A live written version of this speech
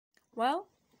Well,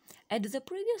 at the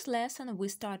previous lesson we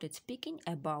started speaking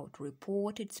about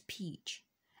reported speech,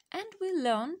 and we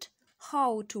learned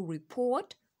how to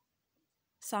report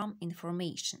some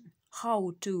information,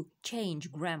 how to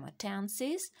change grammar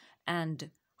tenses,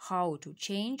 and how to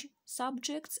change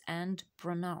subjects and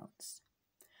pronouns.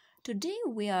 Today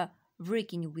we are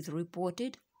working with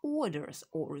reported orders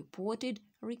or reported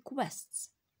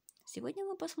requests. Сегодня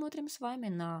мы посмотрим с вами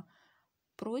на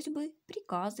просьбы,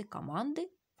 приказы, команды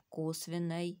в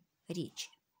косвенной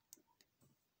речи.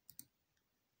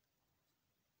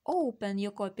 Open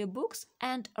your copybooks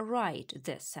and write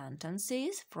the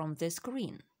sentences from the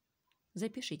screen.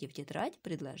 Запишите в тетрадь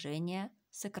предложения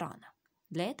с экрана.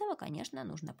 Для этого, конечно,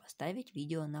 нужно поставить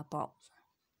видео на паузу.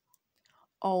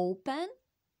 Open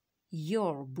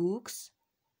your books,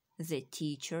 the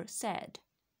teacher said.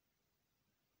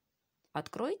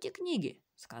 Откройте книги,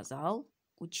 сказал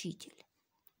учитель.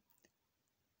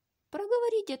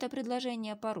 Проговорите это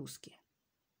предложение по-русски.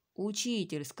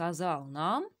 Учитель сказал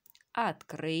нам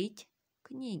открыть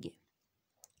книги.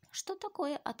 Что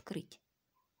такое открыть?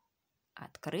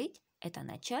 Открыть – это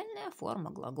начальная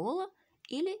форма глагола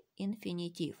или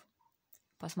инфинитив.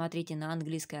 Посмотрите на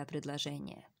английское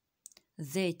предложение.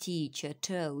 The teacher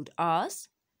told us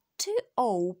to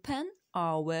open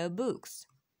our books.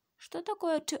 Что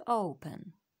такое to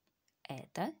open?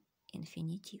 Это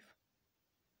инфинитив.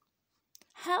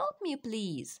 Help me,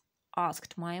 please,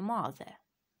 asked my mother.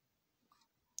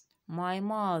 My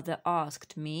mother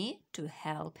asked me to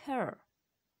help her.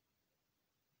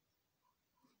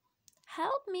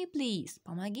 Help me, please,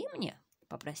 помоги мне,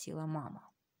 попросила мама.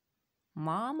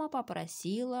 Мама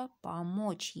попросила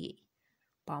помочь ей.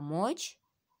 Помочь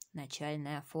 –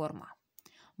 начальная форма.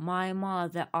 My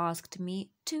mother asked me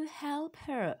to help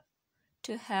her.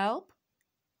 To help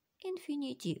 –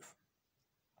 инфинитив.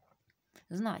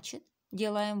 Значит,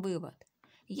 делаем вывод.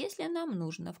 Если нам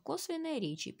нужно в косвенной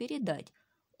речи передать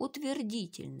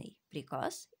утвердительный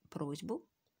приказ, просьбу,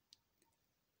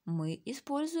 мы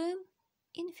используем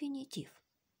инфинитив.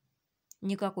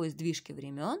 Никакой сдвижки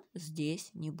времен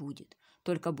здесь не будет.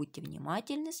 Только будьте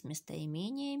внимательны с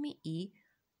местоимениями и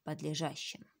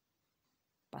подлежащим.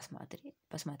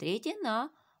 Посмотрите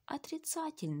на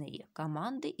отрицательные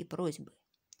команды и просьбы.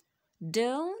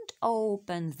 Don't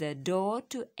open the door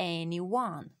to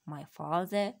anyone, my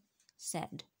father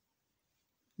said.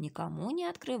 Никому не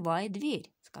открывай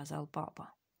дверь, сказал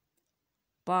папа.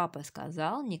 Папа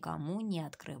сказал никому не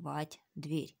открывать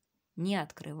дверь. Не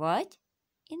открывать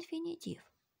 – инфинитив.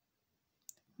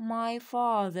 My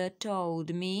father told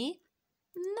me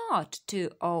not to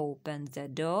open the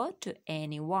door to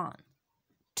anyone.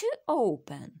 To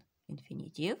open –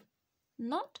 инфинитив.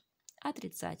 Not –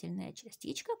 отрицательная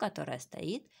частичка, которая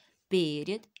стоит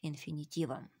перед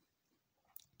инфинитивом.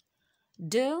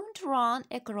 Don't run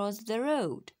across the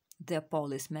road, the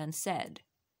policeman said.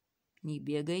 Не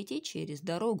бегайте через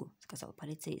дорогу, сказал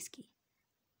полицейский.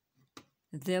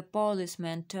 The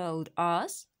policeman told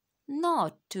us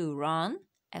not to run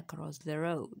across the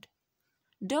road.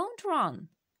 Don't run.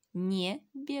 Не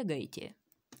бегайте.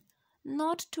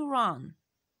 Not to run.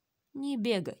 Не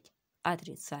бегать.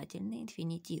 Отрицательный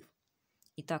инфинитив.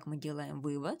 Итак, мы делаем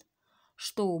вывод,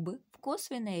 чтобы в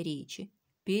косвенной речи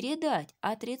передать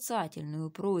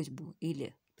отрицательную просьбу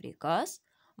или приказ,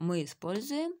 мы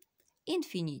используем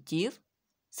инфинитив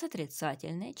с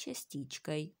отрицательной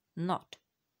частичкой not.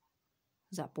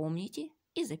 Запомните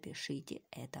и запишите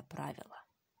это правило.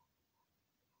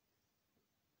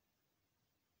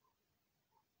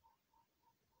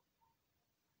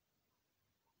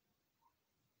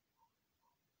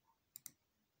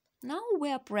 Now we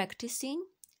are practicing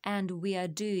and we are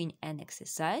doing an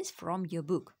exercise from your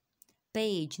book.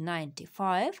 Page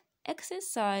 95,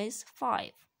 exercise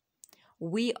 5.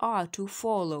 We are to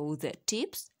follow the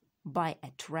tips by a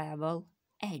travel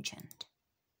agent.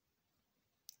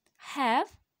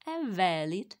 Have a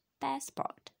valid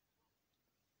passport.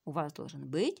 У вас должен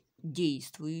быть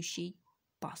действующий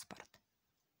паспорт.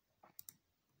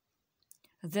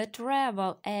 The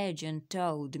travel agent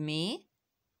told me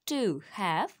to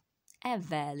have a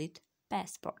valid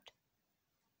passport.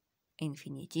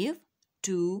 Infinitive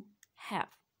to have.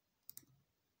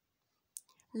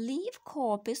 Leave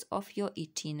copies of your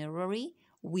itinerary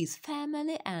with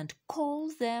family and call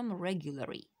them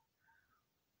regularly.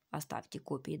 Оставьте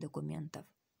копии документов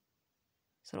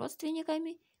с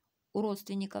родственниками, у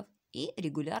родственников и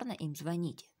регулярно им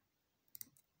звоните.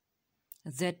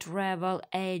 The travel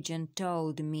agent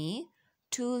told me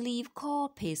to leave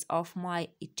copies of my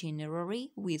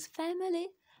itinerary with family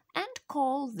and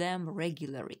call them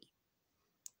regularly.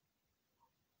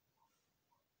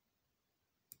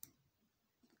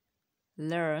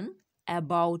 Learn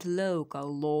about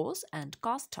local laws and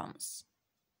customs.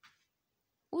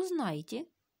 Узнайте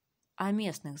о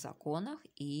местных законах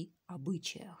и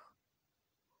обычаях.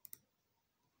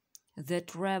 The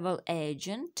travel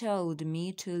agent told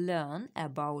me to learn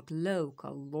about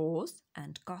local laws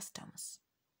and customs.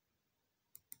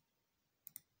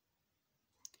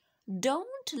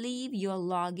 Don't leave your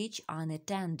luggage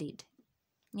unattended.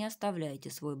 Не оставляйте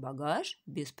свой багаж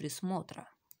без присмотра.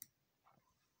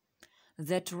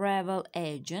 The travel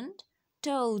agent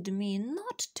told me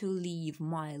not to leave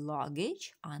my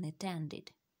luggage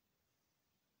unattended.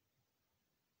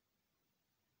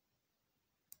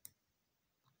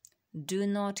 Do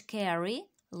not carry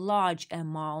large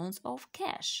amounts of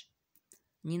cash.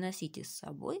 Не носите с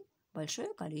собой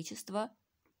большое количество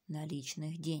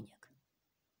наличных денег.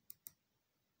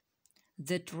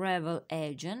 The travel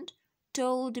agent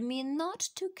told me not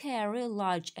to carry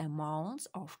large amounts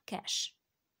of cash.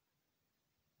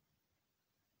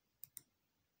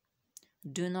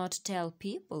 Do not tell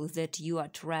people that you are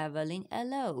traveling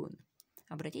alone.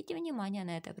 Обратите внимание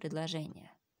на это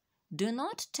предложение. Do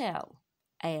not tell.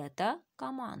 Это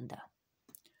команда.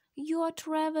 You are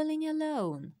traveling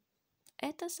alone.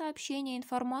 Это сообщение,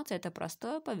 информация, это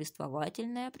простое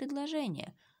повествовательное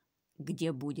предложение,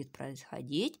 где будет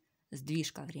происходить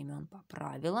сдвижка времен по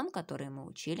правилам, которые мы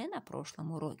учили на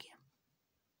прошлом уроке.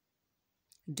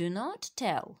 Do not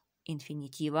tell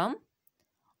инфинитивом.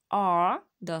 Are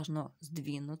должно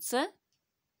сдвинуться.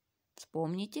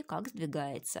 Вспомните, как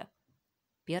сдвигается.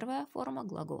 Первая форма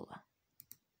глагола.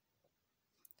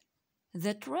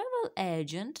 The travel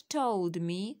agent told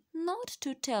me not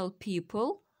to tell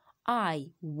people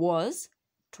I was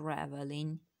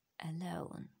traveling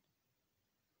alone.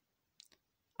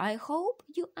 I hope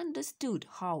you understood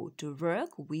how to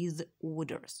work with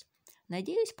orders.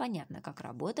 Надеюсь, понятно, как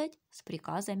работать с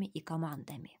приказами и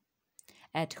командами.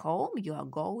 At home you are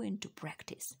going to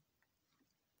practice.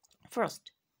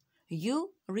 First,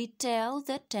 you retell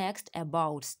the text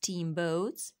about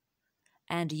steamboats,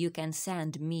 and you can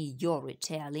send me your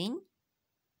retelling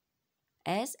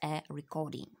as a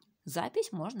recording.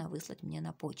 Запись можно выслать мне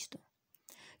на почту.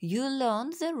 You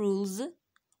learn the rules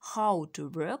how to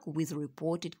work with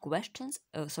reported questions,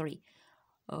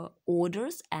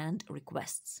 orders and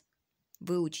requests.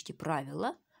 Выучите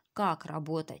правила, как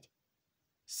работать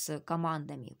с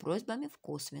командами и просьбами в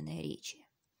косвенной речи.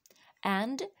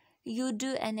 And you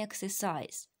do an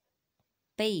exercise.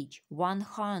 Page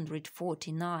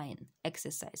 149,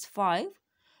 exercise 5.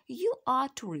 You are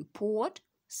to report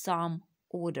some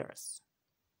orders.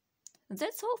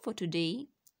 That's all for today.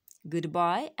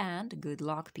 Goodbye and good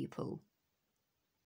luck, people.